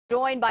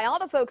Joined by all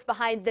the folks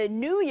behind the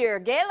New Year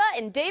Gala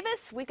in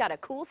Davis. We've got a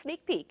cool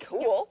sneak peek.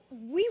 Cool.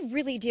 We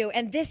really do,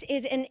 and this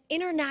is an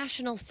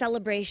international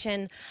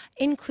celebration,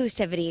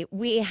 inclusivity.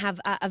 We have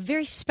a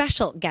very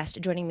special guest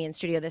joining me in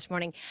studio this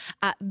morning,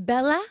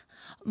 Bella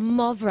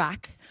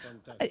Movrak.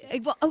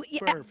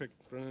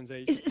 Perfect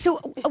pronunciation. So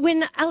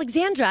when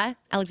Alexandra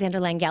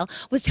Langell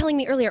was telling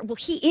me earlier, well,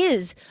 he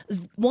is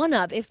one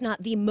of, if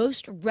not the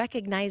most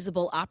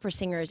recognizable opera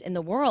singers in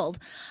the world.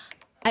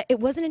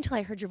 It wasn't until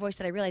I heard your voice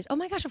that I realized, oh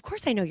my gosh, of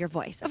course I know your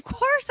voice. Of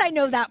course I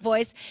know that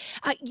voice.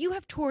 You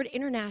have toured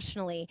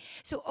internationally.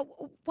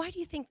 So why do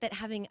you think that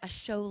having a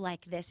show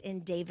like this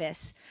in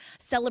Davis,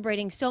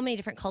 celebrating so many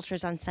different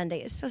cultures on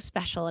Sunday, is so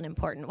special and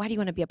important? Why do you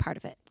want to be a part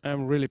of it?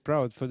 I'm really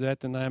proud for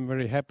that, and I'm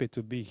very happy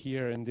to be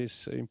here in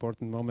this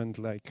important moment,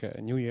 like a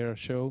New Year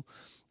show,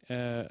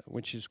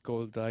 which is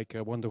called like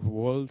A Wonderful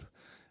World.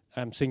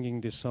 I'm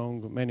singing this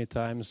song many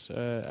times.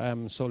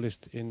 I'm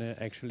solist in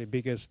actually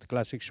biggest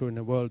classic show in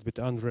the world with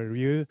Andre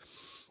Rieu.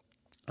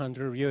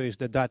 Andre Rieu is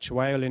the Dutch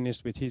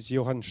violinist with his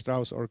Johann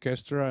Strauss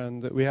Orchestra,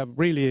 and we have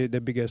really the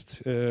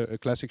biggest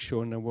classic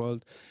show in the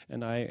world.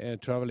 And I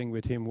traveling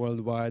with him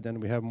worldwide,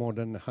 and we have more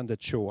than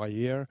 100 shows a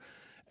year.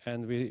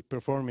 And we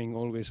performing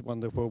always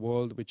Wonderful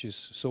World, which is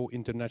so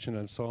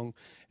international song.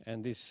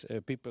 And these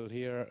people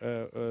here,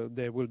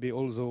 they will be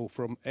also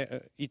from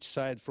each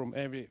side, from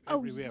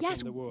everywhere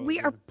yes, from the world.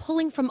 We are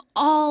pulling from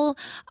all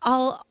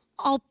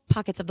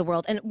pockets of the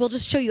world, and we'll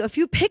just show you a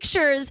few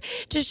pictures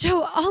to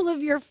show all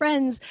of your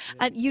friends.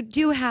 You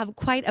do have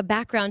quite a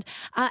background.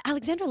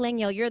 Alexandra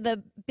Langell, you're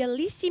the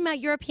Bellissima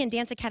European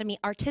Dance Academy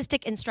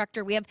artistic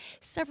instructor. We have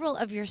several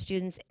of your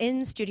students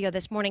in studio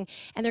this morning,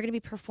 and they're going to be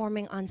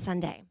performing on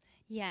Sunday.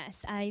 Yes,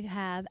 I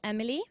have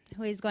Emily,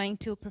 who is going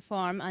to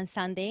perform on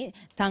Sunday,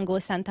 Tango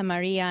Santa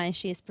Maria, and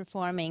she is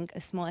performing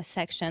a small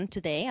section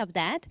today of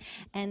that.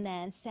 And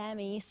then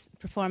Sammy is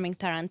performing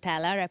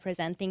Tarantella,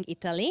 representing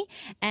Italy.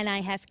 And I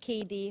have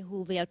Katie,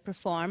 who will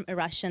perform a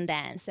Russian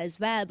dance as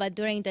well. But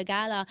during the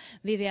gala,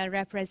 we will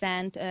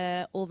represent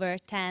over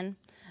 10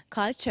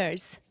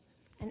 cultures.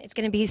 And it's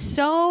going to be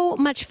so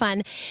much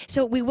fun.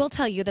 So we will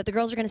tell you that the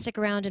girls are going to stick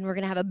around, and we're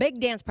going to have a big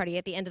dance party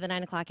at the end of the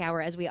 9 o'clock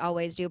hour, as we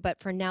always do. But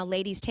for now,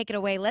 ladies, take it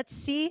away. Let's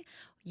see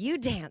you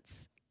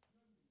dance.